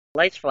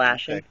Lights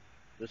flashing. Okay.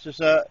 This is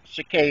a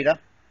cicada.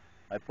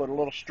 I put a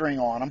little string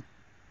on them,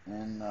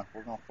 and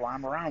we're going to fly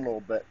them around a little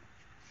bit.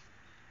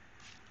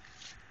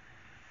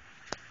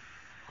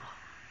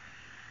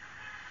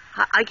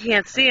 I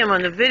can't see him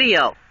on the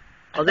video.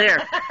 Oh,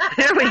 there.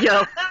 There we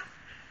go.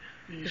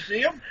 Can you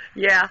see them?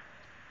 Yeah.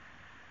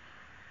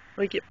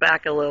 Let me get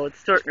back a little. It's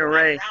starting to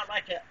rain. Around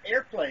like an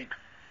airplane.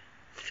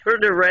 It's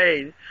starting to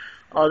rain.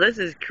 Oh, this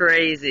is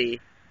crazy.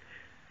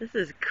 This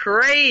is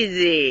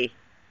crazy.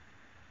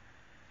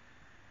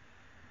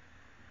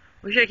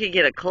 Wish I could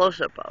get a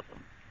close-up of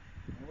him.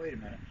 Oh, wait a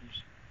minute.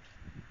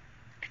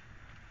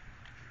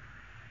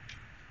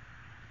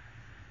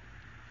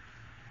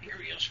 Here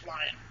he is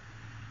flying.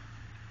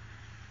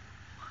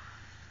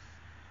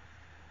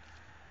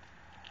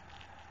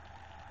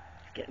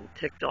 Getting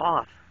ticked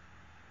off.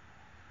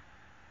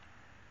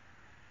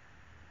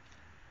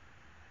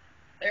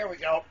 There we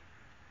go.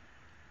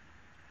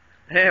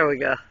 There we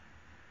go.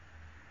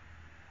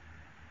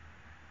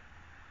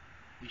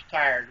 He's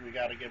tired. We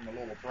got to give him a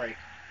little break.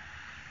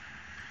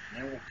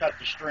 And then we'll cut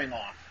the string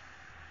off.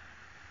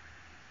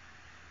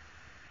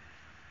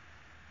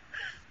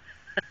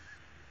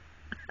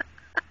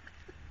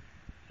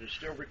 Is it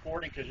still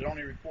recording? Because it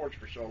only records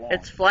for so long.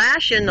 It's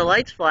flashing. The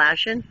light's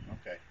flashing.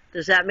 Okay.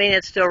 Does that mean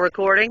it's still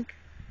recording?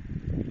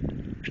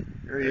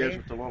 Here he is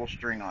with the little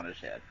string on his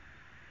head.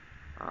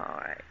 All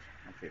right.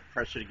 Okay,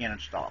 press it again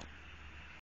and stop.